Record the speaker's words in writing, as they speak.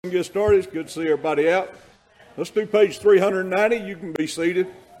Get started. It's good to see everybody out. Let's do page 390. You can be seated.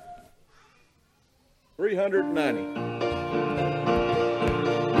 390.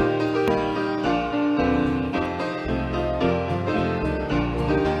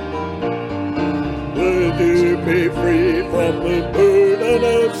 Would you be free from the burden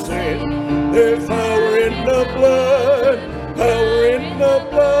of sin? There's power in the blood, power in the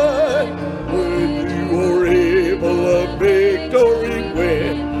blood. Would you or able a victory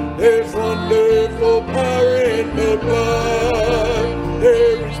win? There's wonderful power in the blood.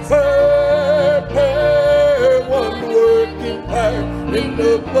 There is power, one working power in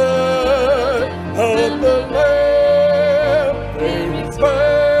the blood of the Lamb. There is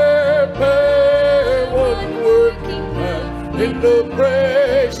power, one working power in the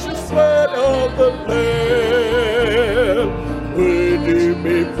precious blood of the Lamb. Would you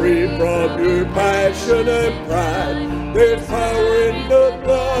be free from your passion and pride? There's power in the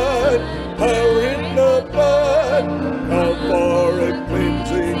blood, power in the blood. Come for a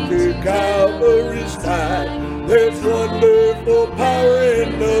cleansing to Calvary's tide. There's wonderful power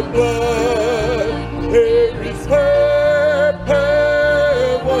in the blood. There is power,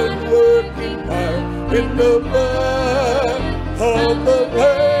 one working power in the blood of the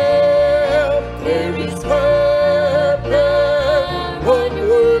Lamb. There is power, one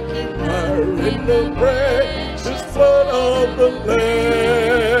working power in the precious blood of the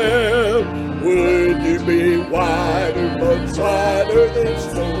Lamb. Would you be whiter, much whiter than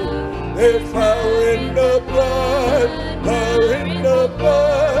snow? There's power in the blood, power in the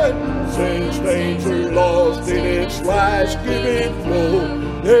blood. Sin stains are lost in its life-giving flow.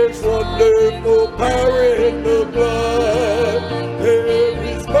 There's wonderful power in the blood. There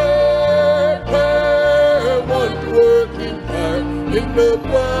is power, one working power in the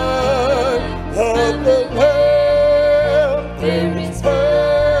blood of the Lamb. There is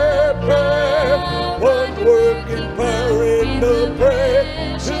power, one working power in the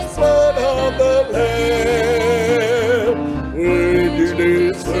precious blood of the Lamb. Would you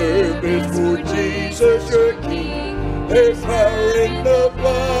do service for Jesus your King? There's power in the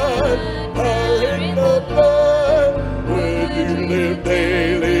blood, power in the blood. Would you live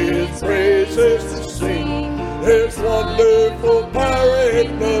daily His praises to sing? There's wonderful power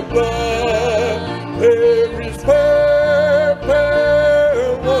in the blood. There is power,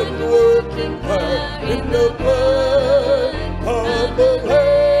 one working power in the blood of the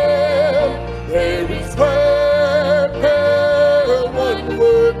Lamb. There is power, one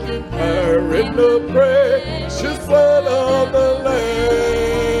working power in the precious blood of the Lamb.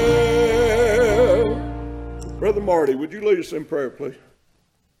 Brother Marty, would you lead us in prayer, please?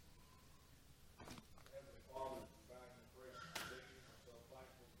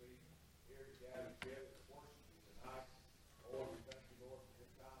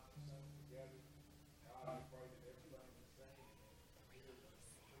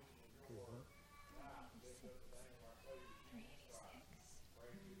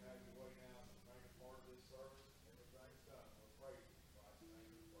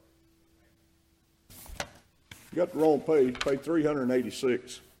 You got the wrong page, page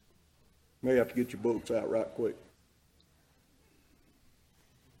 386. May have to get your books out right quick.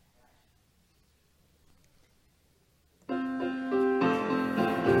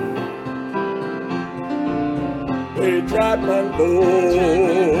 They tried my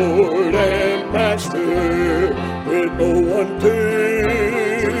Lord and Master with no one to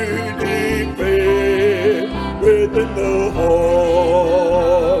defend. Within the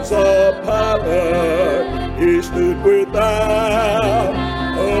halls of Pilate, He stood without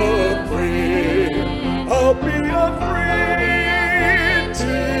a friend. I'll be a friend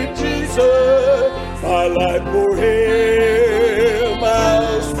to Jesus. My life for Him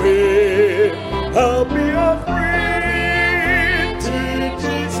I'll spend. I'll be a friend to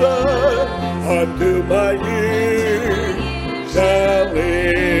Jesus until my years shall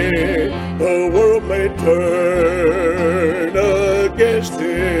end. The world may turn against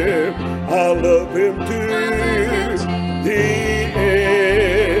Him. I'll love Him to the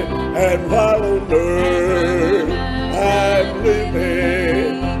end. And while on earth I'm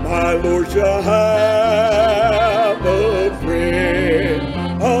living, my Lord shall have a friend.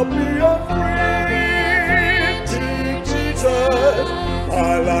 I'll be a friend to Jesus.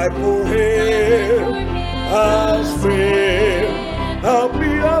 My life for Him I'll spend. I'll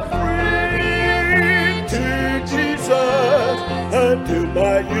be a friend to Jesus until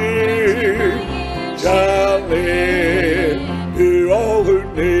my years shall end. To all who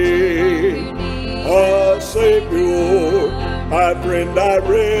need a Savior, my friend I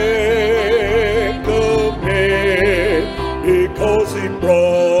recommend, because He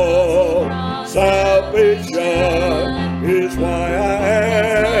brought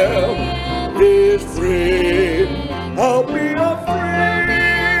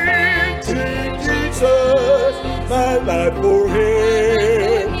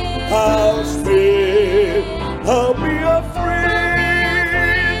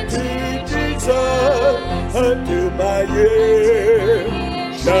until my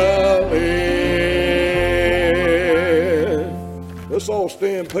years shall end. Let's all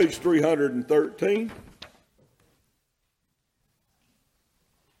stand, page 313.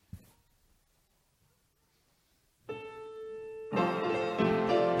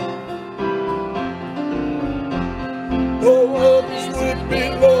 Though others would be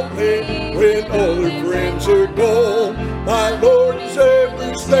lonely when all their friends are gone, my Lord is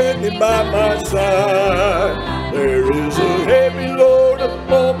ever standing by my side. There is a heavy load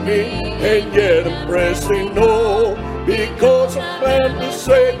upon me, and yet I'm pressing on, because I found a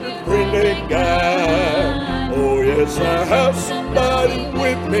Savior, friend and guide. Oh yes, I have somebody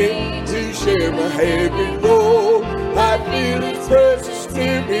with me to share my heavy load. I feel His presence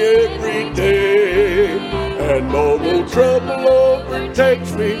near me every day. And although trouble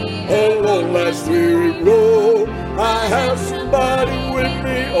overtakes me along life's weary road, I have somebody with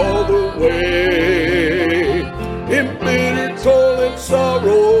me all the way. In bitter toil and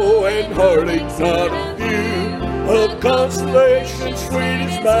sorrow and heartaches not a few, of consolation sweet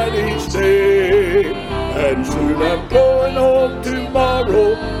is mine each day. And soon I'm going home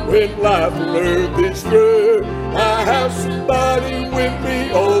tomorrow, when life on earth is through. I have somebody with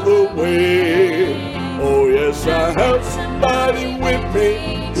me all the way. Oh yes, I have somebody with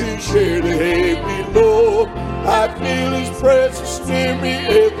me to share the heavy load. I feel His presence near me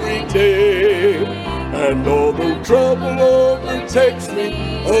every day. And although trouble overtakes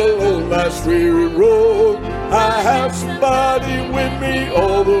me along life's weary road, I have somebody with me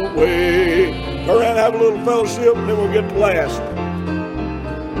all the way. All right, have a little fellowship, and then we'll get to last.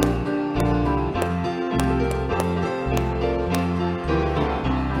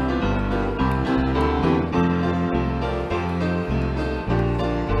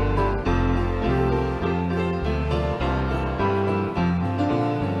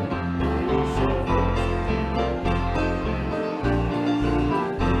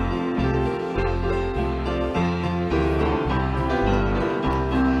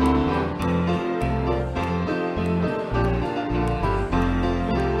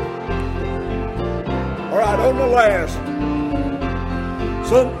 On the last.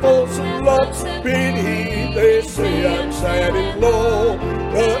 Some folks have lots of pity, they say I'm sad and low,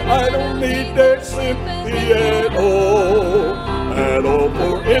 but I don't need their sympathy at all. At all,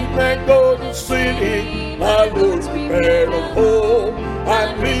 for in that golden city, my Lord's prepared a home.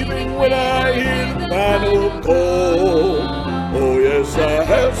 I'm leaving when I hear the final call. Oh yes, I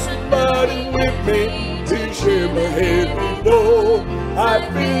have somebody with me to share my heavy load. I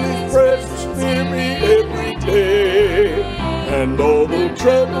feel His presence near me every day. And although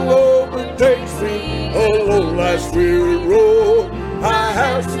trouble overtakes me along life's weary road, I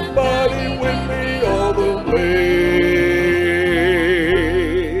have somebody with me all the way.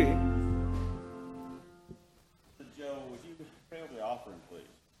 Joe, would you pray over the offering, please?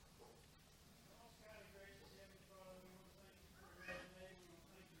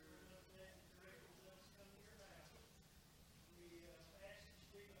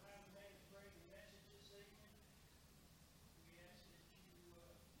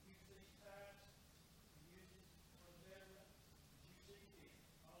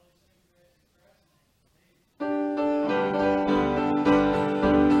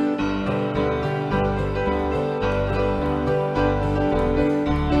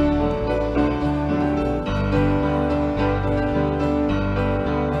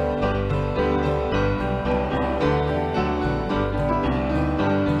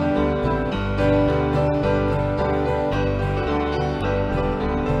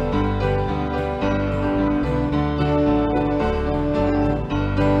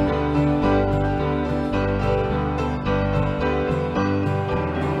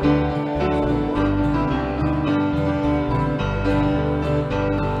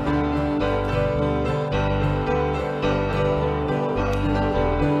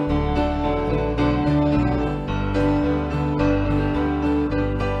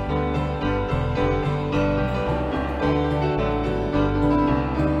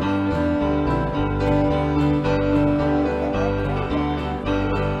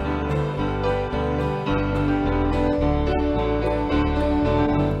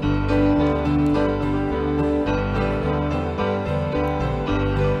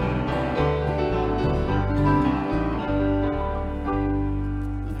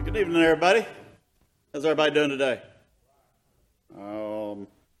 Everybody, how's everybody doing today?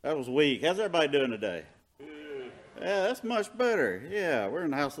 That was weak. How's everybody doing today? Yeah, that's much better. Yeah, we're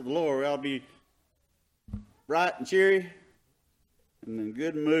in the house of the Lord. We ought to be bright and cheery and in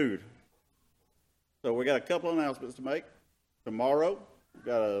good mood. So we got a couple of announcements to make. Tomorrow We've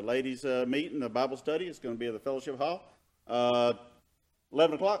got a ladies' meeting, a Bible study. It's going to be at the Fellowship Hall.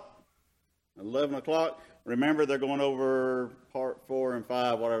 11 o'clock. 11 o'clock. Remember, they're going over part 4 and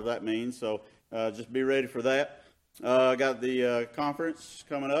 5, whatever that means. So just be ready for that. Got the conference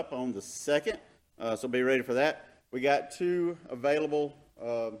coming up on the 2nd, so be ready for that. We got 2 available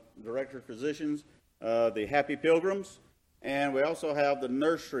director positions, the Happy Pilgrims, and we also have the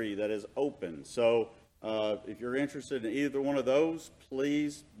nursery that is open. So if you're interested in either one of those,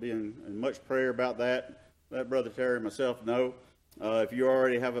 please be in much prayer about that. Let Brother Terry and myself know. If you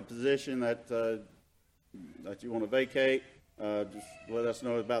already have a position that you want to vacate, just let us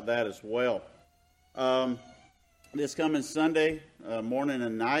know about that as well. This coming Sunday morning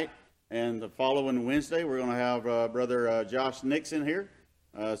and night, and the following Wednesday, we're going to have Brother Josh Nixon here.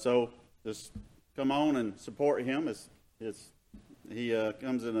 So just come on and support him as he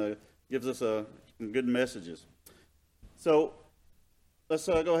comes and gives us some good messages. So let's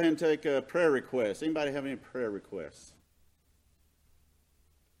go ahead and take prayer requests. Anybody have any prayer requests?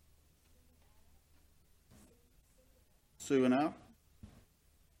 Sue and Al?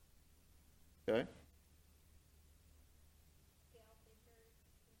 Okay.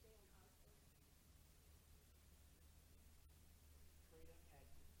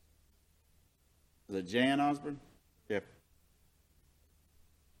 Is it Jan Osborne? Yep.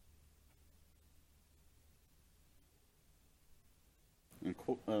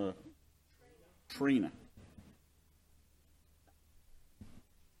 And Trina.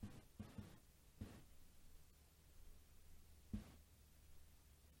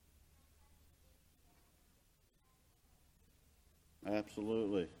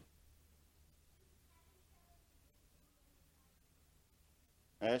 Absolutely.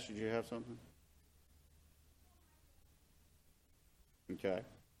 Ash, did you have something? Okay.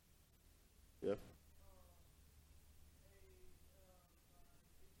 Yep.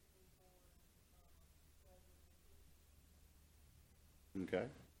 Okay.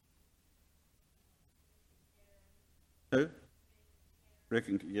 Who? Rick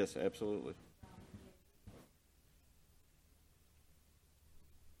and, yes, absolutely.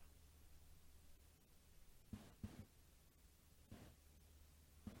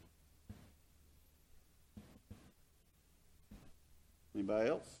 Anybody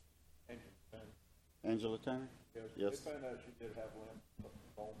else? Angela Tanner? Yes. They found out she did have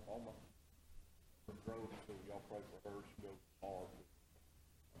lymphoma for growth, so y'all pray for her. She goes hard.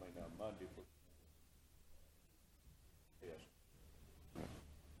 Monday. Yes.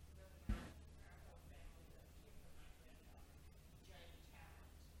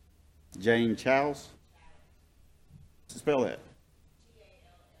 Jane Childs? Spell that.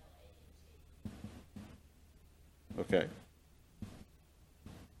 Okay.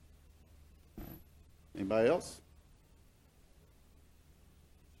 Anybody else?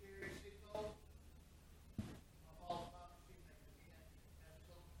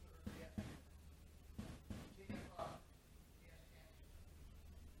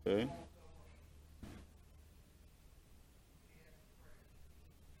 Okay.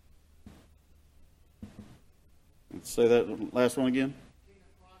 Let's say that last one again.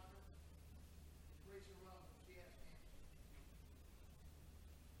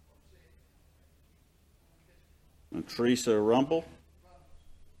 And Teresa Rumpel?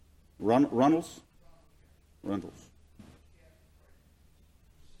 Runnels? Rundles.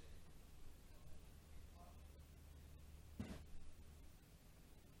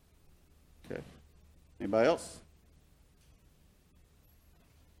 Okay. Anybody else?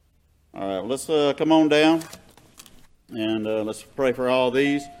 All right, well, let's come on down and let's pray for all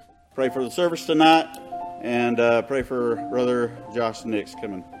these. Pray for the service tonight and pray for Brother Josh Nix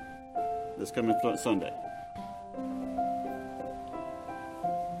this coming Sunday.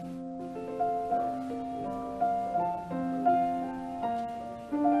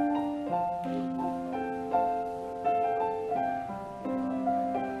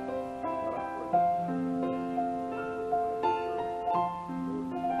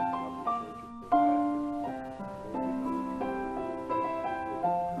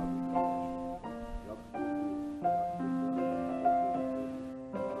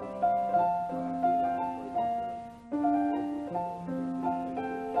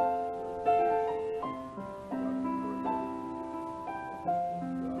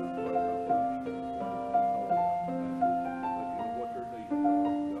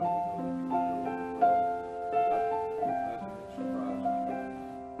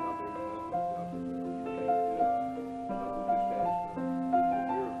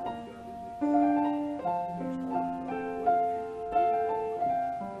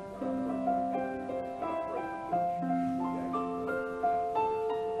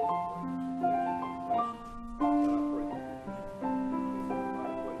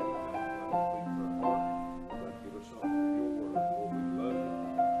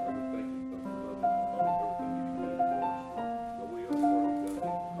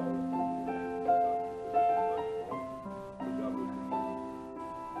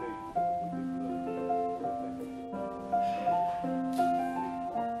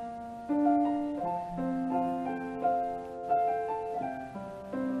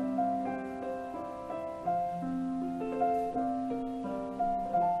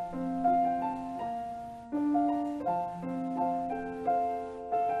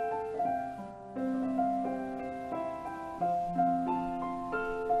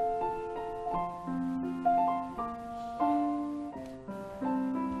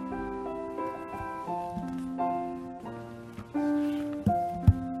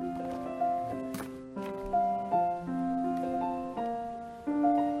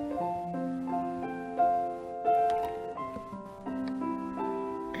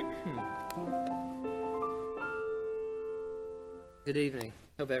 Good evening.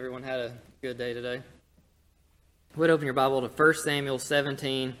 Hope everyone had a good day today. Would open your Bible to 1 Samuel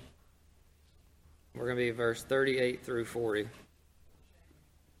 17. We're going to be verse 38 through 40.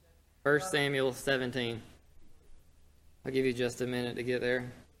 1 Samuel 17. I'll give you just a minute to get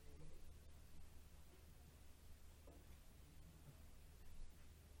there.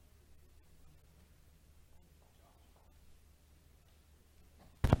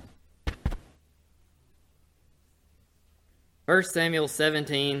 First Samuel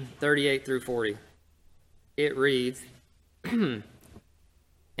 17, 38 through 40. It reads, And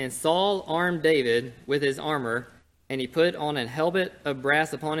Saul armed David with his armor, and he put on an helmet of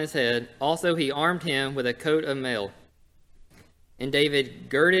brass upon his head. Also he armed him with a coat of mail. And David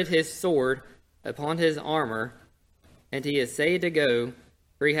girded his sword upon his armor, and he essayed to go,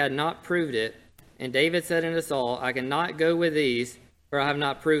 for he had not proved it. And David said unto Saul, I cannot go with these, for I have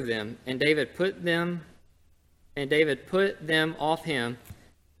not proved them. And David put them off him,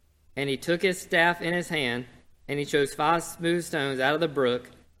 and he took his staff in his hand, and he chose 5 smooth stones out of the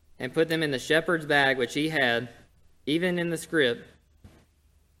brook, and put them in the shepherd's bag which he had, even in the scrip,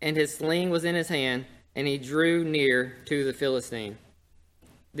 and his sling was in his hand, and he drew near to the Philistine.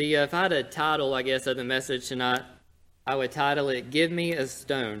 If I had a title, I guess, of the message tonight, I would title it, Give Me a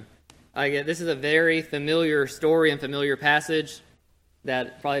Stone. This is a very familiar story and familiar passage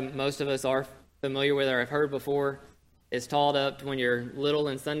that probably most of us are familiar with or have heard before. It's taught up when you're little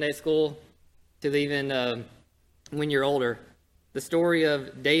in Sunday school to even when you're older. The story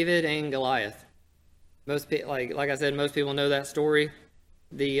of David and Goliath. Like I said, most people know that story.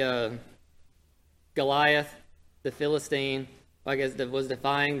 The Goliath, the Philistine, that was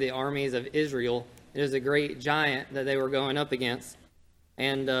defying the armies of Israel. It was a great giant that they were going up against.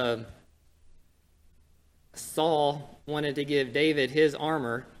 And Saul wanted to give David his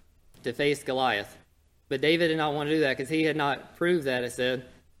armor to face Goliath. But David did not want to do that because he had not proved that, it said.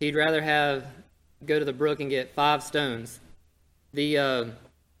 He'd rather go to the brook and get 5 stones. I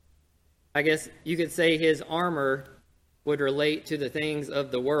guess you could say his armor would relate to the things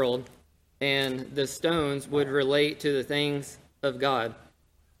of the world, and the stones would relate to the things of God.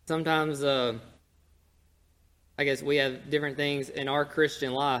 Sometimes, I guess we have different things in our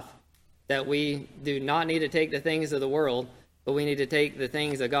Christian life that we do not need to take the things of the world, but we need to take the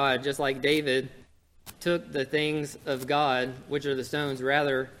things of God, just like David took the things of God, which are the stones,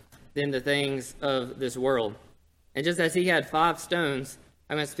 rather than the things of this world. And just as he had 5 stones,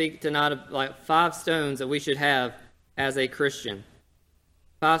 I'm going to speak tonight of 5 stones that we should have as a Christian.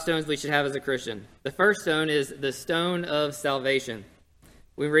 5 stones we should have as a Christian. The first stone is the stone of salvation.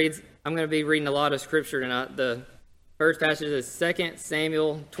 I'm going to be reading a lot of scripture tonight. The first passage is 2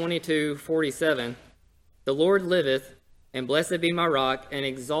 Samuel 22:47. The Lord liveth, and blessed be my rock, and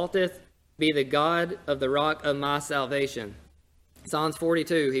exalteth be the God of the rock of my salvation. Psalms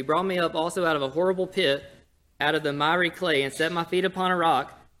 42. He brought me up also out of a horrible pit, out of the miry clay, and set my feet upon a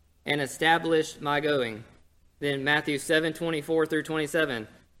rock, and established my going. Then Matthew 7:24 through 27.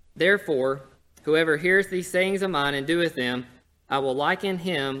 Therefore, whoever heareth these sayings of mine and doeth them, I will liken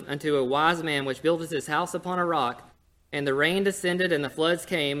him unto a wise man which buildeth his house upon a rock, and the rain descended, and the floods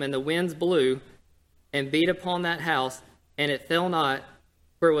came, and the winds blew, and beat upon that house, and it fell not,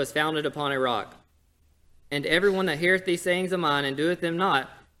 for it was founded upon a rock. And everyone that heareth these sayings of mine and doeth them not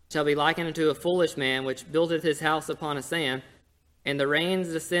shall be likened unto a foolish man which buildeth his house upon a sand. And the rains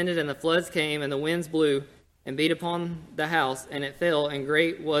descended, and the floods came, and the winds blew, and beat upon the house, and it fell, and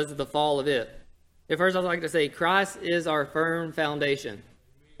great was the fall of it. At first, I'd like to say Christ is our firm foundation.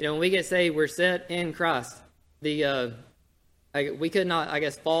 When we get saved, we're set in Christ. We could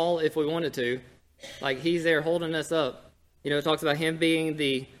not, fall if we wanted to. He's there holding us up. It talks about him being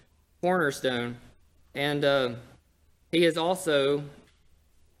the cornerstone. And he's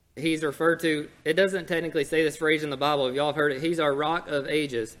referred to, it doesn't technically say this phrase in the Bible, if y'all have heard it, he's our rock of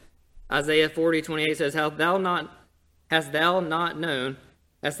ages. Isaiah 40:28 says, Hast thou not known,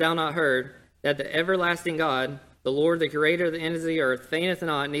 hast thou not heard, that the everlasting God, the Lord, the creator of the ends of the earth, fainteth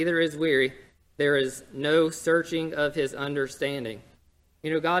not, neither is weary, there is no searching of his understanding.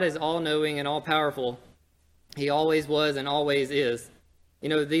 God is all-knowing and all-powerful. He always was and always is.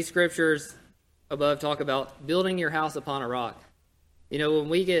 These scriptures above talk about building your house upon a rock. When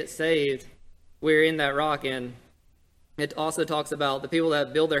we get saved, we're in that rock, and it also talks about the people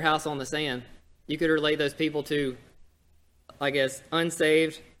that build their house on the sand. You could relate those people to,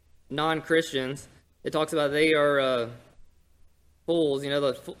 unsaved non-Christians. It talks about they are fools.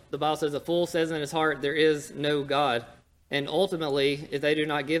 The Bible says, the fool says in his heart, there is no God. And ultimately, if they do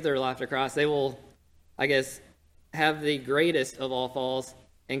not give their life to Christ, they will, have the greatest of all falls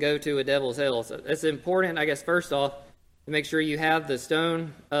and go to a devil's hell. So it's important, first off, to make sure you have the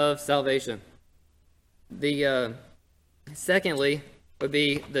stone of salvation. The secondly would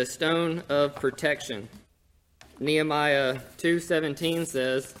be the stone of protection. Nehemiah 2:17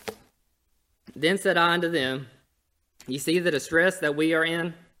 says, "Then said I unto them, Ye see the distress that we are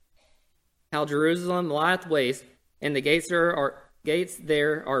in, how Jerusalem lieth waste, and the gates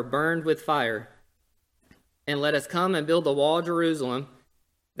there are burned with fire. And let us come and build the wall of Jerusalem,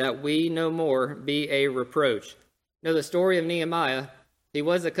 that we no more be a reproach." Know the story of Nehemiah. He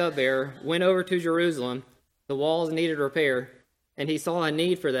was a cupbearer, went over to Jerusalem. The walls needed repair, and he saw a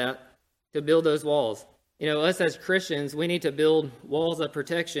need for that to build those walls. Us as Christians, we need to build walls of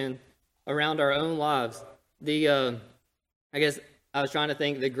protection around our own lives. I guess I was trying to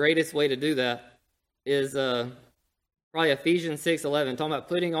think the greatest way to do that is probably Ephesians 6:11, talking about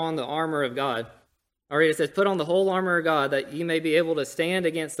putting on the armor of God. All right, it says, "Put on the whole armor of God, that ye may be able to stand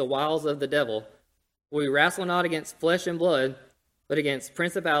against the wiles of the devil. For we wrestle not against flesh and blood, but against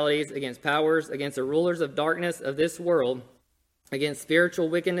principalities, against powers, against the rulers of darkness of this world, against spiritual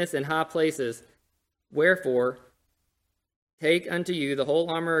wickedness in high places. Wherefore, take unto you the whole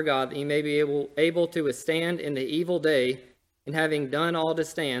armor of God, that ye may be able to withstand in the evil day, and having done all to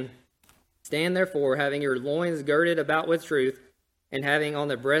stand, stand therefore, having your loins girded about with truth, and having on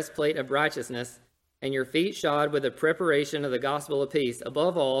the breastplate of righteousness, and your feet shod with the preparation of the gospel of peace.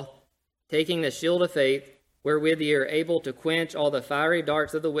 Above all, taking the shield of faith, wherewith ye are able to quench all the fiery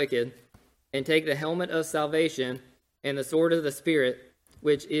darts of the wicked, and take the helmet of salvation and the sword of the Spirit,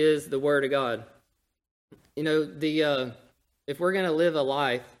 which is the word of God." If we're going to live a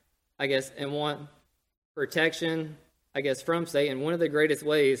life, I guess, and want protection, I guess, from Satan, one of the greatest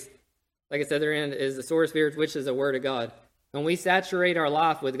ways, like I said, therein is the sword of Spirit, which is the word of God. When we saturate our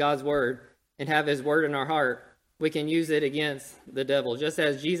life with God's word and have his word in our heart, we can use it against the devil. Just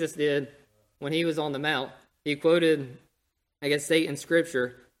as Jesus did when he was on the mount, he quoted, I guess, Satan's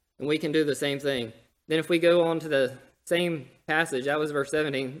scripture, and we can do the same thing. Then if we go on to the same passage, that was verse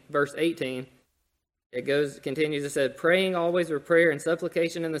 17, verse 18, it continues, it said, "Praying always with prayer and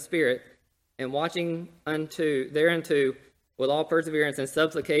supplication in the Spirit, and watching thereunto with all perseverance and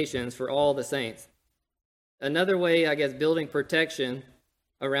supplications for all the saints." Another way, I guess, building protection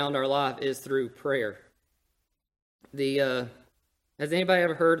around our life is through prayer. Has anybody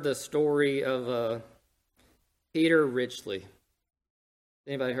ever heard the story of Peter Richley?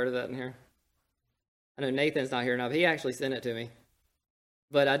 Anybody heard of that in here? I know Nathan's not here now, but he actually sent it to me.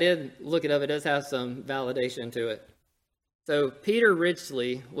 But I did look it up. It does have some validation to it. So Peter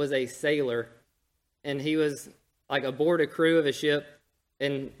Richley was a sailor, and he was like aboard a crew of a ship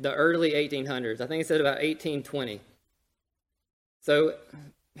in the early 1800s. I think it said about 1820. So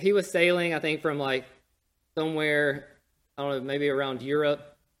he was sailing, I think, from like somewhere, I don't know, maybe around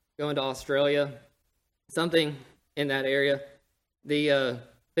Europe, going to Australia, something in that area. So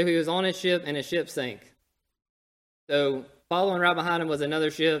he was on his ship, and his ship sank. So following right behind him was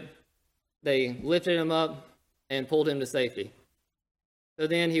another ship. They lifted him up and pulled him to safety. So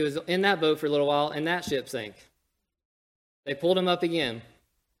then he was in that boat for a little while, and that ship sank. They pulled him up again,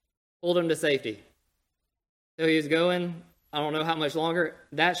 pulled him to safety. So he was going, I don't know how much longer,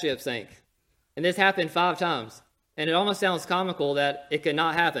 that ship sank. And this happened 5 times. And it almost sounds comical that it could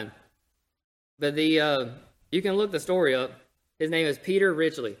not happen. But you can look the story up. His name is Peter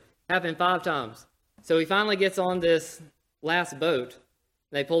Richley. Happened 5 times. So he finally gets on this last boat.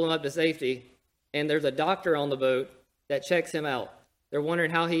 They pull him up to safety, and there's a doctor on the boat that checks him out. They're wondering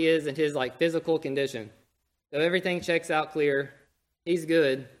how he is in his physical condition. So everything checks out clear. He's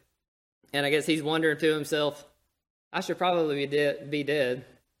good. And I guess he's wondering to himself, I should probably be dead.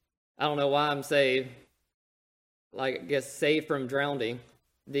 I don't know why I'm saved. I guess saved from drowning.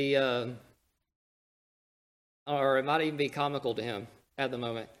 Or it might even be comical to him at the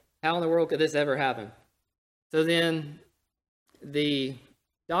moment. How in the world could this ever happen? So then the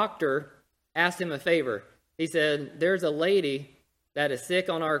doctor asked him a favor. He said, "There's a lady that is sick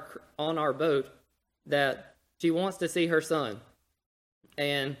on our boat that she wants to see her son.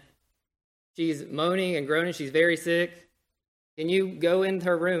 And she's moaning and groaning. She's very sick. Can you go into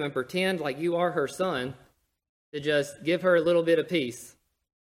her room and pretend like you are her son to just give her a little bit of peace?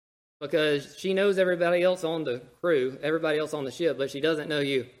 Because she knows everybody else on the crew, everybody else on the ship, but she doesn't know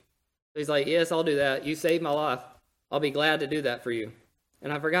you." So he's like, "Yes, I'll do that. You saved my life. I'll be glad to do that for you."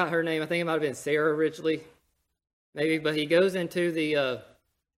 And I forgot her name. I think it might have been Sarah Richley, maybe. But he goes into the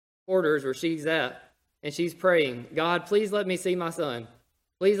quarters where she's at, and she's praying, "God, please let me see my son.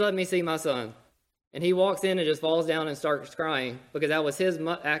 Please let me see my son." And he walks in and just falls down and starts crying, because that was his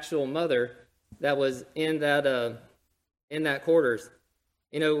actual mother that was in that quarters.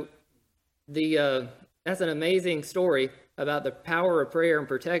 The that's an amazing story about the power of prayer and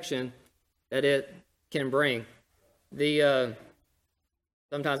protection that it can bring.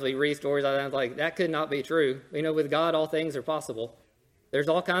 Sometimes we read stories like that could not be true. With God, all things are possible. There's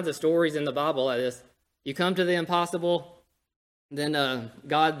all kinds of stories in the Bible like this. You come to the impossible, then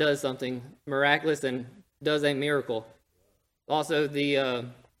God does something miraculous and does a miracle. Also,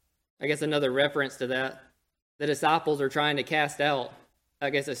 another reference to that, the disciples are trying to cast out,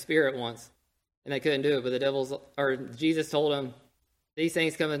 a spirit once, and they couldn't do it. But Jesus told them, "These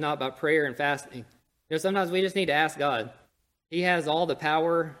things cometh not by prayer and fasting." Sometimes we just need to ask God. He has all the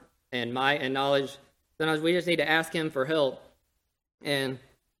power and might and knowledge. Sometimes we just need to ask Him for help, and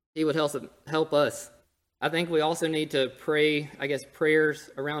He would help us. I think we also need to pray, prayers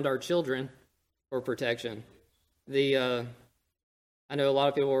around our children for protection. I know a lot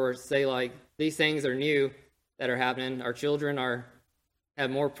of people will say, these things are new that are happening. Our children have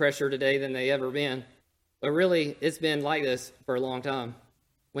more pressure today than they ever been. But really, it's been like this for a long time.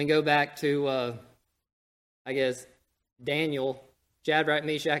 We can go back to, Daniel, Shadrach,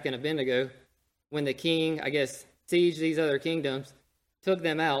 Meshach, and Abednego, when the king, sieged these other kingdoms, took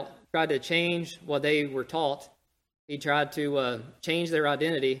them out, tried to change what they were taught. He tried to change their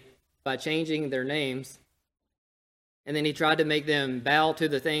identity by changing their names. And then he tried to make them bow to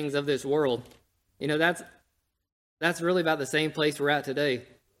the things of this world. That's really about the same place we're at today.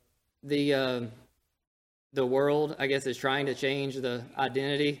 The world, is trying to change the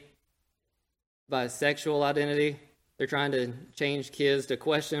identity by sexual identity. They're trying to change kids to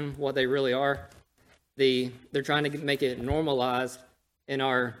question what they really are. They're trying to make it normalized in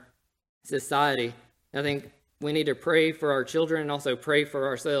our society. I think we need to pray for our children and also pray for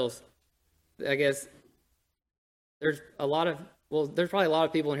ourselves. There's probably a lot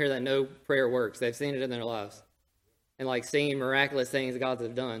of people in here that know prayer works. They've seen it in their lives and seeing miraculous things God has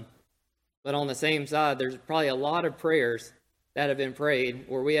done. But on the same side, there's probably a lot of prayers that have been prayed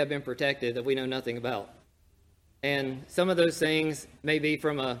where we have been protected that we know nothing about. And some of those things may be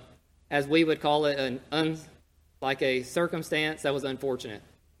from as we would call it, a circumstance that was unfortunate.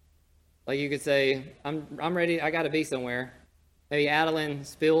 Like you could say, I'm ready, I got to be somewhere. Maybe Adeline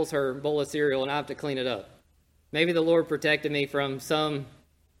spills her bowl of cereal and I have to clean it up. Maybe the Lord protected me from some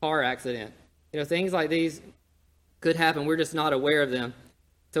car accident. Things like these could happen. We're just not aware of them.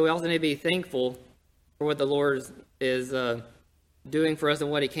 So we also need to be thankful for what the Lord is doing for us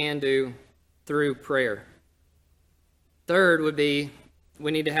and what He can do through prayer. Third would be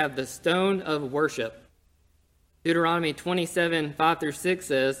we need to have the stone of worship. Deuteronomy 27:5-6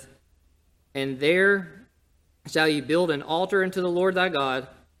 says, "And there shall you build an altar unto the Lord thy God,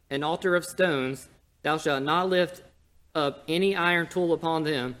 an altar of stones. Thou shalt not lift up any iron tool upon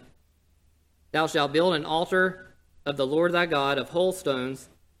them. Thou shalt build an altar of the Lord thy God of whole stones,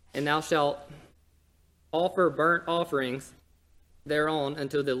 and thou shalt offer burnt offerings thereon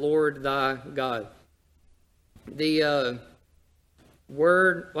unto the Lord thy God." The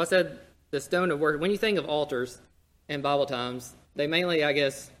stone of worship. When you think of altars in Bible times, they mainly,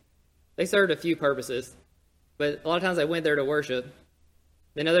 they served a few purposes. But a lot of times they went there to worship.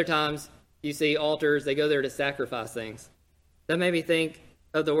 Then other times you see altars, they go there to sacrifice things. That made me think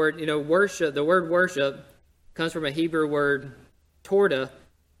of the word, worship. The word worship comes from a Hebrew word, torta,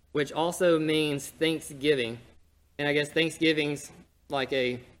 which also means thanksgiving. And thanksgiving's like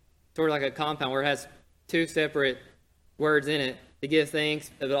a compound where it has two separate words in it, to give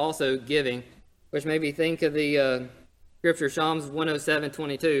thanks, but also giving, which made me think of the scripture, Psalms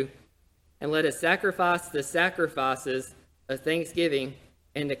 107:22, "And let us sacrifice the sacrifices of thanksgiving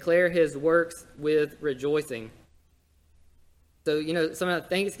and declare His works with rejoicing." So, sometimes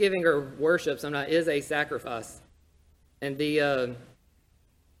thanksgiving or worship sometimes is a sacrifice. And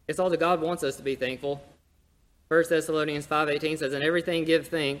it's all that God wants us to be thankful. 1 Thessalonians 5:18 says, "In everything give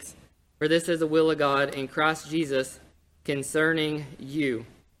thanks, for this is the will of God in Christ Jesus concerning you."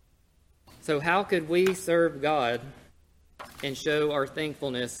 So how could we serve God and show our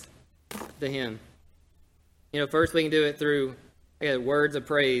thankfulness to Him? First we can do it through words of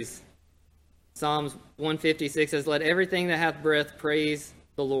praise. Psalms 156 says, "Let everything that hath breath praise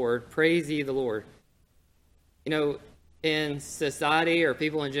the Lord. Praise ye the Lord." In society or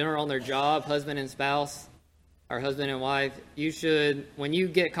people in general on their job, husband and spouse, or husband and wife, you should, when you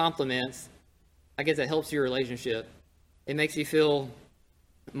get compliments, it helps your relationship. It makes you feel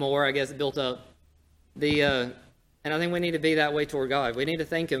more, built up. And I think we need to be that way toward God. We need to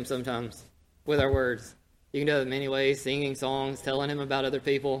thank Him sometimes with our words. You can do it in many ways, singing songs, telling Him about other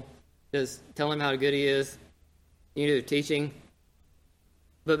people, just telling Him how good He is. You can do teaching.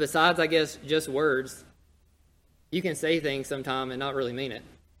 But besides, just words, you can say things sometime and not really mean it.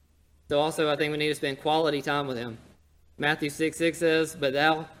 So also I think we need to spend quality time with him. Matthew 6:6 says, "But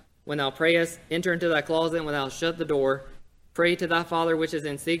thou, when thou prayest, enter into thy closet, and when thou shut the door, pray to thy Father which is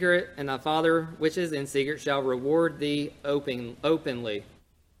in secret, and thy Father which is in secret shall reward thee openly."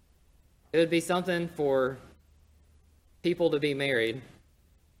 It would be something for people to be married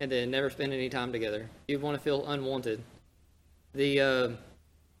and then never spend any time together. You'd want to feel unwanted. If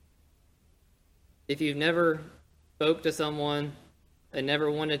you've never spoke to someone and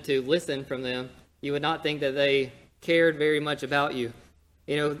never wanted to listen from them, you would not think that they cared very much about you.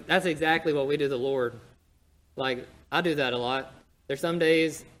 That's exactly what we do to the Lord. Like, I do that a lot. There's some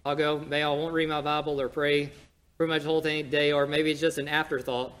days I'll go, maybe I won't read my Bible or pray pretty much the whole day, or maybe it's just an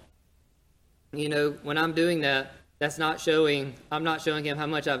afterthought. When I'm doing that, I'm not showing him how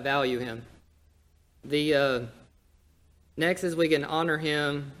much I value him. The next is we can honor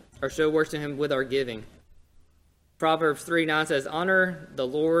him or show worship to him with our giving. Proverbs 3:9 says, "Honor the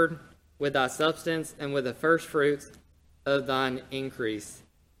Lord with thy substance and with the first fruits of thine increase."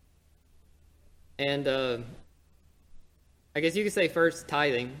 And I guess you could say first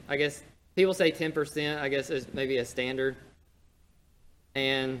tithing. I guess people say 10%, I guess is maybe a standard.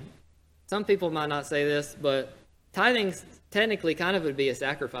 And some people might not say this, but tithing technically kind of would be a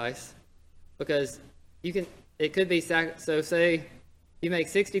sacrifice, because it could be, so say you make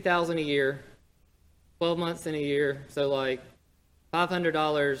 $60,000 a year, 12 months in a year, so like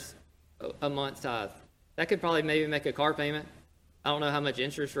 $500 a month tithe. That could probably maybe make a car payment. I don't know how much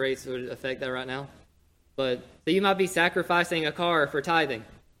interest rates would affect that right now. But so you might be sacrificing a car for tithing,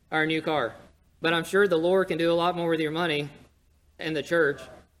 or a new car. But I'm sure the Lord can do a lot more with your money in the church,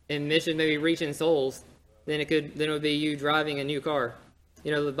 in mission, maybe reaching souls, than it would be you driving a new car.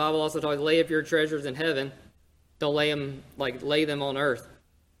 The Bible also talks, lay up your treasures in heaven. Don't lay them on earth.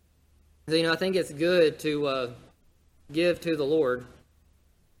 So, I think it's good to give to the Lord.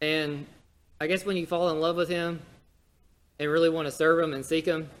 And I guess when you fall in love with him and really want to serve him and seek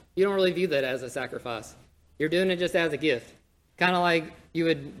him, you don't really view that as a sacrifice. You're doing it just as a gift. Kind of like you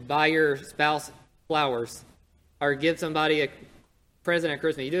would buy your spouse flowers or give somebody a present at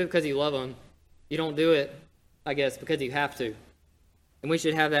Christmas. You do it because you love them. You don't do it, I guess, because you have to. And we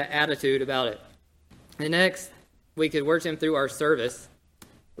should have that attitude about it. And next, we could worship him through our service.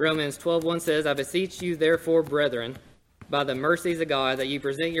 Romans 12:1 says, "I beseech you, therefore, brethren, by the mercies of God, that you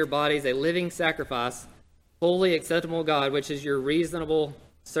present your bodies a living sacrifice, wholly acceptable to God, which is your reasonable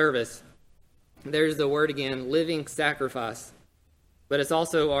service." There's the word again, living sacrifice. But it's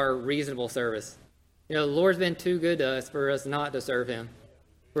also our reasonable service. The Lord's been too good to us for us not to serve him,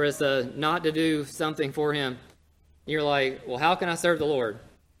 for us not to do something for him. You're like, well, how can I serve the Lord?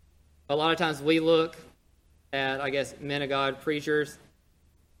 A lot of times we look at, I guess, men of God, preachers,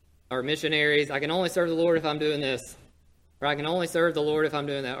 or missionaries. I can only serve the Lord if I'm doing this. Or I can only serve the Lord if I'm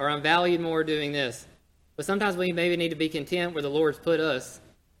doing that. Or I'm valued more doing this. But sometimes we maybe need to be content where the Lord's put us.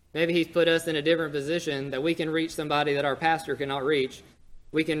 Maybe he's put us in a different position that we can reach somebody that our pastor cannot reach.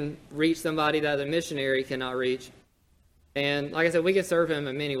 We can reach somebody that the missionary cannot reach. And like I said, we can serve him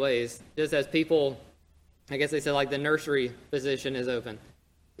in many ways. Just as people, I guess they said like the nursery position is open.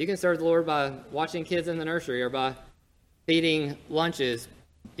 You can serve the Lord by watching kids in the nursery or by feeding lunches.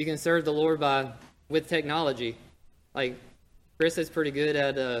 You can serve the Lord with technology. Like Chris is pretty good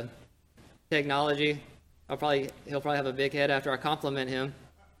at technology. He'll probably have a big head after I compliment him.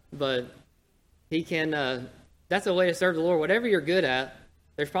 But he can, that's a way to serve the Lord. Whatever you're good at,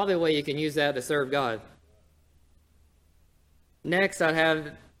 there's probably a way you can use that to serve God. Next, I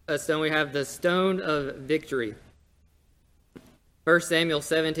have a stone. We have the stone of victory. 1 Samuel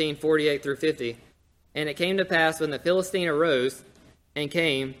 17:48 through 50. "And it came to pass when the Philistine arose and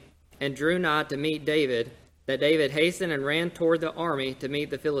came and drew nigh to meet David, that David hastened and ran toward the army to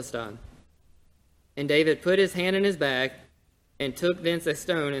meet the Philistine. And David put his hand in his bag, and took thence a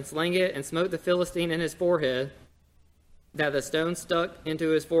stone, and slang it, and smote the Philistine in his forehead, that the stone stuck into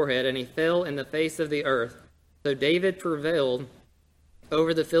his forehead, and he fell in the face of the earth. So David prevailed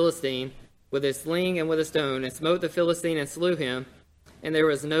over the Philistine with his sling and with a stone, and smote the Philistine and slew him, and there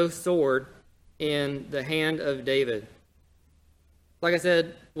was no sword in the hand of David." Like I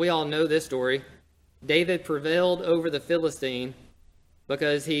said, we all know this story. David prevailed over the Philistine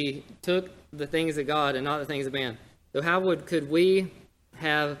because he took the things of God and not the things of man. So could we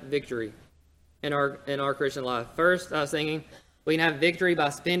have victory in our Christian life? First, I was thinking we can have victory by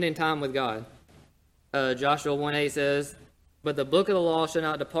spending time with God. Joshua 1:8 says, "But the book of the law shall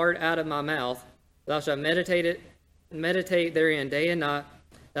not depart out of my mouth. Thou shalt meditate therein day and night,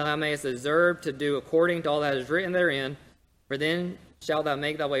 that thou mayest observe to do according to all that is written therein. For then shalt thou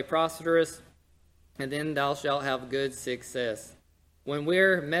make thy way prosperous, and then thou shalt have good success." when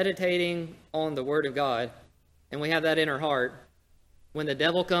we're meditating on the Word of God, and we have that in our heart, when the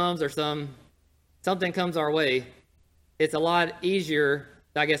devil comes or something comes our way, it's a lot easier,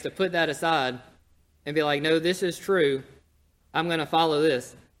 I guess, to put that aside and be like, no, this is true. I'm going to follow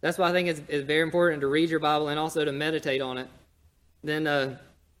this. That's why I think it's very important to read your Bible and also to meditate on it. Then,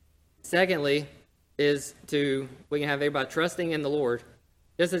 secondly, we can have everybody trusting in the Lord.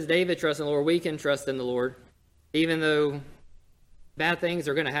 Just as David trusts in the Lord, we can trust in the Lord, even though bad things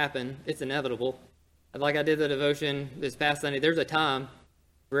are going to happen. It's inevitable. Like I did the devotion this past Sunday, there's a time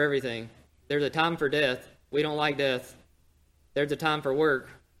for everything. There's a time for death. We don't like death. There's a time for work.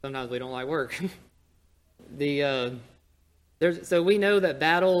 Sometimes we don't like work. So we know that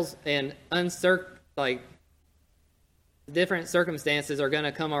battles and different circumstances are going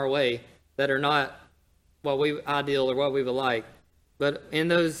to come our way that are not what we ideal or what we would like. But in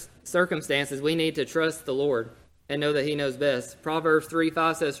those circumstances, we need to trust the Lord and know that He knows best. Proverbs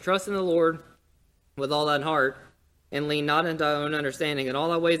 3:5 says, "Trust in the Lord with all thine heart, and lean not into thy own understanding. In all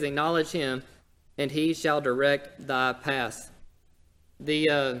thy ways acknowledge Him, and He shall direct thy paths."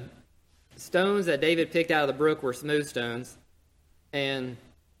 The stones that David picked out of the brook were smooth stones, and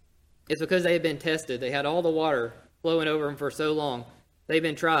it's because they had been tested. They had all the water flowing over them for so long. They've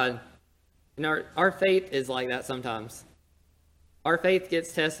been tried. And our faith is like that sometimes. Our faith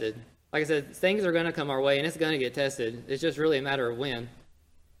gets tested. Like I said, things are going to come our way, and it's going to get tested. It's just really a matter of when.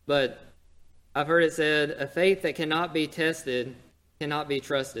 But I've heard it said, a faith that cannot be tested cannot be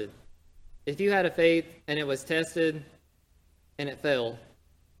trusted. If you had a faith and it was tested and it failed,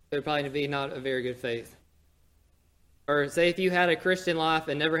 it would probably be not a very good faith. Or say if you had a Christian life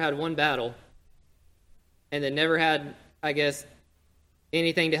and never had one battle, and then never had, I guess,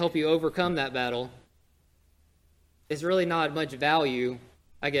 anything to help you overcome that battle, it's really not much value,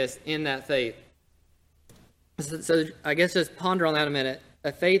 I guess, in that faith. So I guess just ponder on that a minute.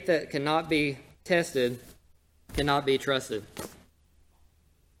 A faith that cannot be tested cannot be trusted.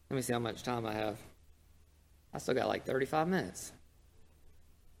 Let me see how much time I have. I still got like 35 minutes.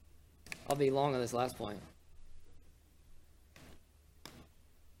 I'll be long on this last point.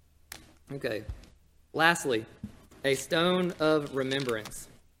 Okay. Lastly, a stone of remembrance.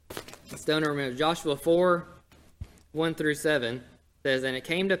 A stone of remembrance. Joshua 4:1-7 says, "And it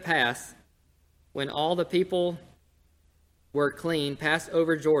came to pass, when all the people were clean, passed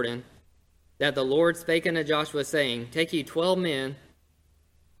over Jordan, that the Lord spake unto Joshua, saying, Take ye 12 men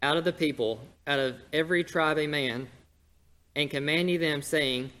out of the people, out of every tribe a man, and command ye them,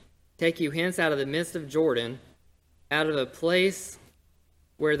 saying, Take you hence out of the midst of Jordan, out of a place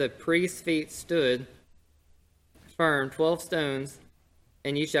where the priest's feet stood firm, 12 stones,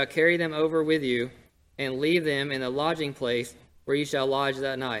 and ye shall carry them over with you, and leave them in the lodging place where ye shall lodge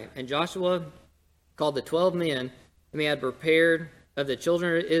that night. And Joshua called the 12 men whom he had prepared of the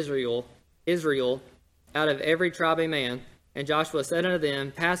children of Israel, out of every tribe a man. And Joshua said unto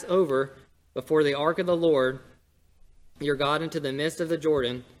them, Pass over before the ark of the Lord your God into the midst of the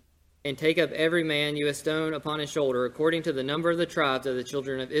Jordan, and take up every man you a stone upon his shoulder, according to the number of the tribes of the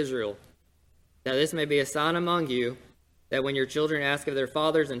children of Israel. Now this may be a sign among you, that when your children ask of their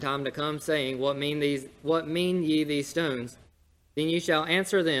fathers in time to come, saying, What mean ye these stones? Then ye shall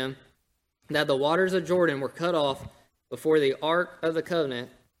answer them, that the waters of Jordan were cut off before the ark of the covenant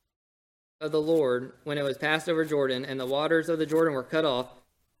of the Lord, when it was passed over Jordan, and the waters of the Jordan were cut off,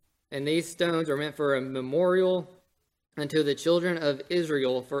 and these stones are meant for a memorial unto the children of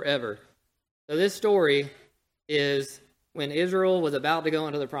Israel forever." So this story is when Israel was about to go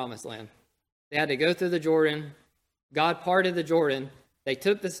into the promised land. They had to go through the Jordan. God parted the Jordan. They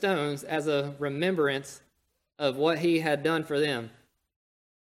took the stones as a remembrance of what He had done for them.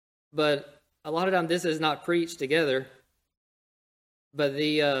 But a lot of times this is not preached together. But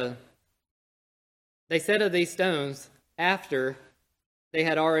they said of these stones after they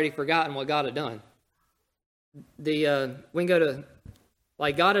had already forgotten what God had done. We can go to,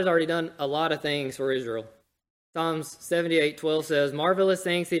 God has already done a lot of things for Israel. Psalms 78:12 says, "Marvelous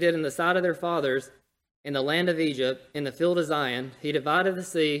things He did in the sight of their fathers, in the land of Egypt, in the field of Zion. He divided the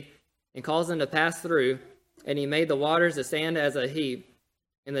sea and caused them to pass through, and He made the waters to stand as a heap.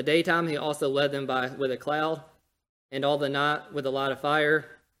 In the daytime He also led them with a cloud, and all the night with a light of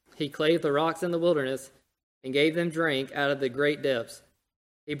fire. He clave the rocks in the wilderness, and gave them drink out of the great depths.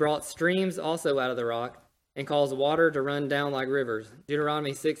 He brought streams also out of the rock, and caused water to run down like rivers."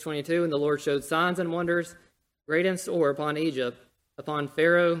 Deuteronomy 6:22, "And the Lord showed signs and wonders, great and sore, upon Egypt, upon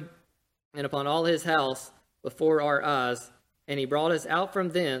Pharaoh, and upon all his house before our eyes. And He brought us out from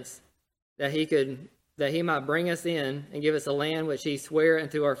thence, that He might bring us in, and give us a land which He sware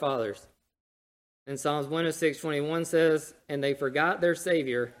unto our fathers." And Psalms 106:21 says, "And they forgot their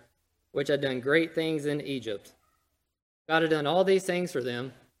Savior, which had done great things in Egypt." God had done all these things for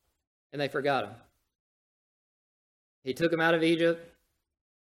them, and they forgot him. He took them out of Egypt.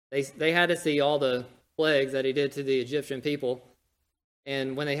 They had to see all the plagues that he did to the Egyptian people.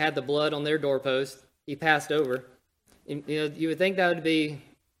 And when they had the blood on their doorpost, he passed over. And, you would think that would be,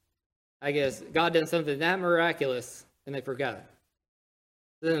 I guess, God done something that miraculous, and they forgot.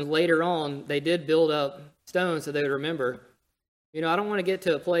 Then later on, they did build up stones so they would remember. I don't want to get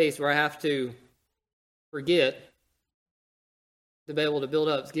to a place where I have to forget to be able to build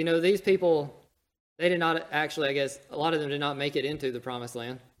up. These people, they did not actually, I guess, a lot of them did not make it into the promised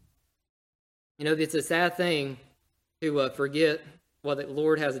land. It's a sad thing to forget what the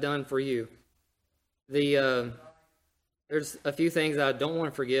Lord has done for you. There's a few things I don't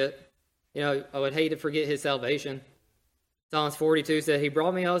want to forget. I would hate to forget his salvation. Psalms 42 said, "He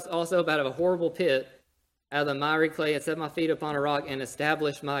brought me also out of a horrible pit, out of the miry clay, and set my feet upon a rock, and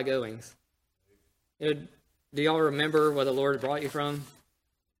established my goings." Do y'all remember where the Lord brought you from?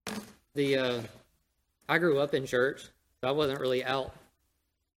 I grew up in church, so I wasn't really out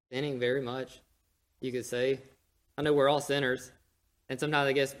sinning very much, you could say. I know we're all sinners, and sometimes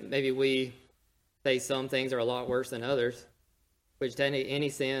I guess maybe we say some things are a lot worse than others, which any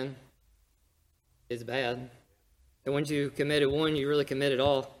sin is bad. And once you committed one, you really committed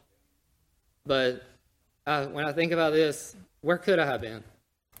all. But when I think about this, where could I have been?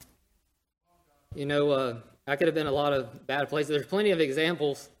 I could have been a lot of bad places. There's plenty of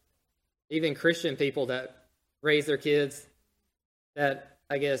examples, even Christian people that raise their kids that,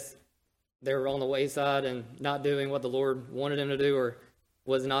 I guess, they were on the wayside and not doing what the Lord wanted them to do, or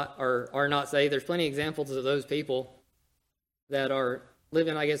was not, or are not saved. There's plenty of examples of those people that are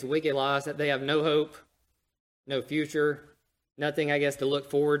living, I guess, wicked lives, that they have no hope, no future, nothing, I guess, to look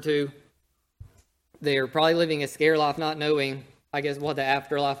forward to. They're probably living a scare life, not knowing, I guess, what the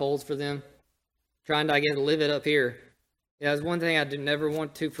afterlife holds for them, trying to, I guess, live it up here. That's one thing I do never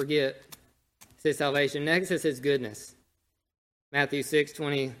want to forget, is his salvation. Next is his goodness. Matthew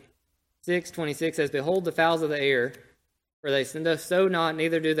 6:26 says, "Behold the fowls of the air, for they sow not,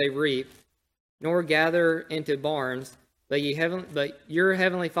 neither do they reap, nor gather into barns, but your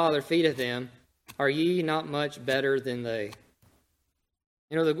heavenly Father feedeth them. Are ye not much better than they?"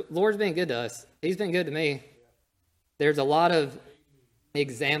 The Lord's been good to us. He's been good to me. There's a lot of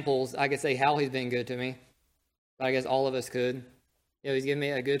examples I could say how he's been good to me, but I guess all of us could. He's given me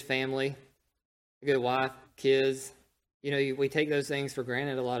a good family, a good wife, kids. We take those things for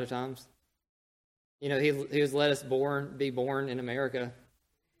granted a lot of times. He was let us be born in America.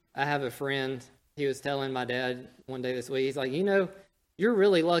 I have a friend, he was telling my dad one day this week, he's like, you're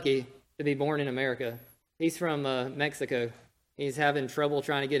really lucky to be born in America. He's from Mexico. He's having trouble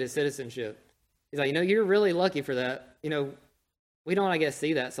trying to get his citizenship. He's like, you're really lucky for that. We don't, I guess,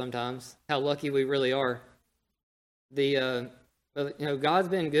 see that sometimes, how lucky we really are. God's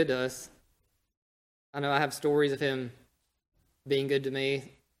been good to us. I know I have stories of him being good to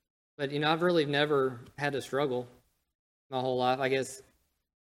me, but, I've really never had to struggle my whole life, I guess,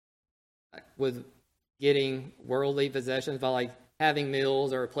 with getting worldly possessions by, like, having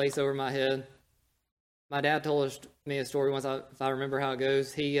meals or a place over my head. My dad told me a story once, if I remember how it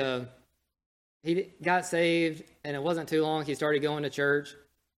goes. He got saved, and it wasn't too long. He started going to church.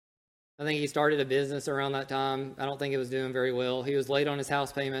 I think he started a business around that time. I don't think it was doing very well. He was late on his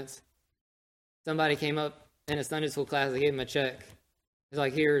house payments. Somebody came up in a Sunday school class and gave him a check. He's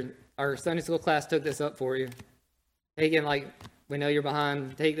like, "Here, our Sunday school class took this up for you. Take it, like, we know you're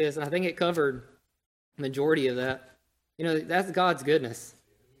behind. Take this." And I think it covered the majority of that. That's God's goodness.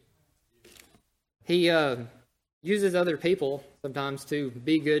 He uses other people sometimes to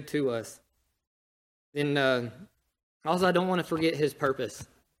be good to us. And also, I don't want to forget his purpose.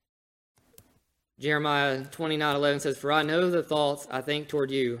 Jeremiah 29:11 says, "For I know the thoughts I think toward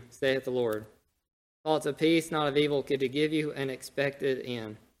you, saith the Lord. Thoughts of peace, not of evil, to give you an expected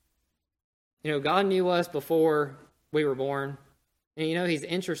end." God knew us before we were born. And he's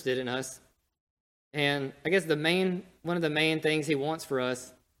interested in us. And I guess one of the main things he wants for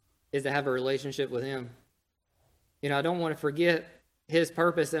us is to have a relationship with him. I don't want to forget his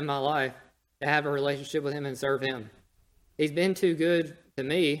purpose in my life, to have a relationship with him and serve him. He's been too good to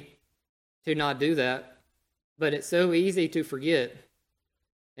me to not do that, but it's so easy to forget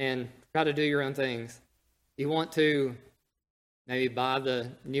and try to do your own things. You want to maybe buy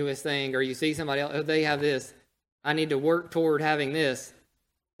the newest thing, or you see somebody else, they have this. I need to work toward having this.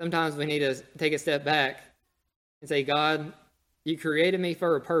 Sometimes we need to take a step back and say, "God, you created me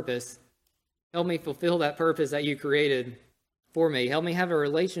for a purpose. Help me fulfill that purpose that you created for me. Help me have a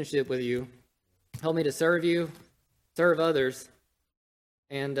relationship with you. Help me to serve you, serve others,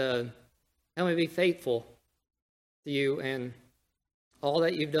 and help me be faithful to you. And all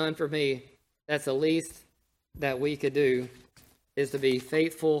that you've done for me, that's the least that we could do, is to be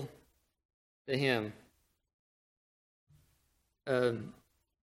faithful to him.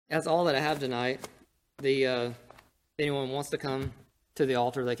 That's all that I have tonight. If anyone wants to come to the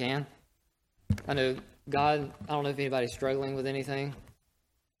altar, they can. I know God, I don't know if anybody's struggling with anything,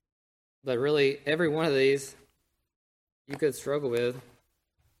 but really every one of these you could struggle with.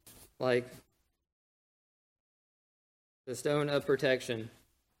 Like the stone of protection.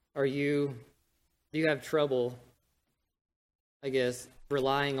 Do you have trouble, I guess,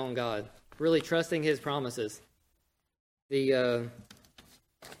 relying on God, really trusting his promises? The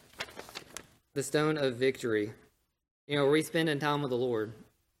stone of victory. Are we spending time with the Lord?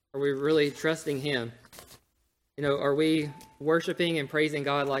 Are we really trusting him? Are we worshiping and praising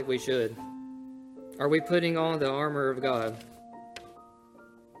God like we should? Are we putting on the armor of God?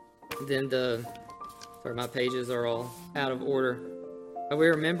 Then sorry, my pages are all out of order. Are we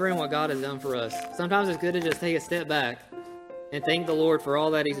remembering what God has done for us? Sometimes it's good to just take a step back and thank the Lord for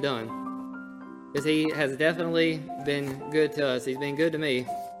all that he's done. Because he has definitely been good to us. He's been good to me.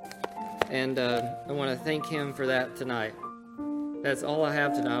 And I want to thank him for that tonight. That's all I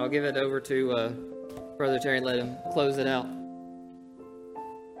have tonight. I'll give it over to Brother Terry and let him close it out.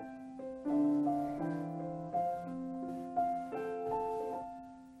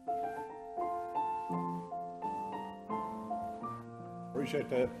 Appreciate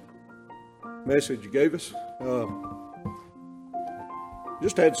that message you gave us.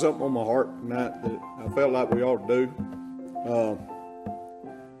 Just had something on my heart tonight that I felt like we ought to do.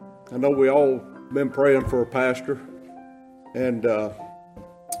 I know we all been praying for a pastor, and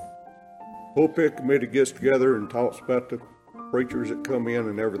pulpit committee gets together and talks about the preachers that come in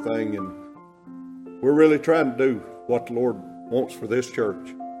and everything, and we're really trying to do what the Lord wants for this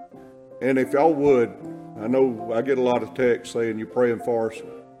church. And if y'all would, I know I get a lot of texts saying you're praying for us,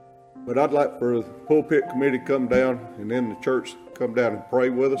 but I'd like for the pulpit committee to come down and then the church come down and pray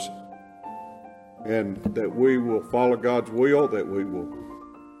with us, and that we will follow God's will, that we will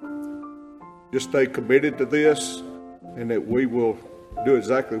just stay committed to this, and that we will do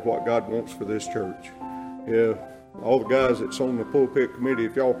exactly what God wants for this church. Yeah, all the guys that's on the pulpit committee,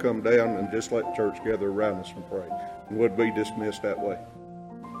 if y'all come down and just let the church gather around us and pray, and we'll be dismissed that way.